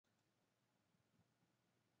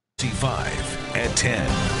KX5 at 10.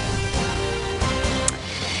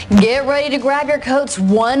 Get ready to grab your coats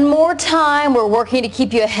one more time. We're working to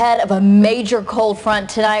keep you ahead of a major cold front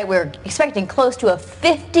tonight. We're expecting close to a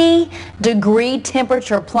 50-degree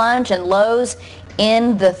temperature plunge and lows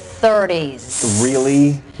in the 30s.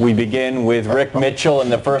 Really? We begin with Rick Mitchell in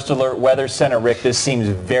the First Alert Weather Center. Rick, this seems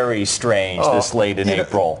very strange this late in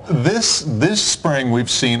April. This spring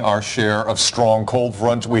we've seen our share of strong cold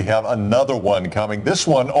fronts. We have another one coming. This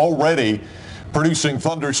one already producing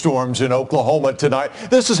thunderstorms in Oklahoma tonight.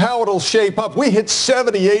 This is how it'll shape up. We hit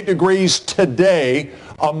 78 degrees today.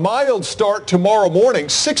 A mild start tomorrow morning,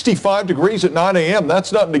 65 degrees at 9 a.m.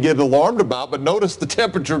 That's nothing to get alarmed about, but notice the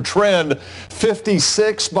temperature trend,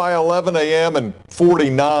 56 by 11 a.m. and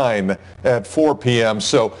 49 at 4 p.m.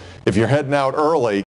 So if you're heading out early,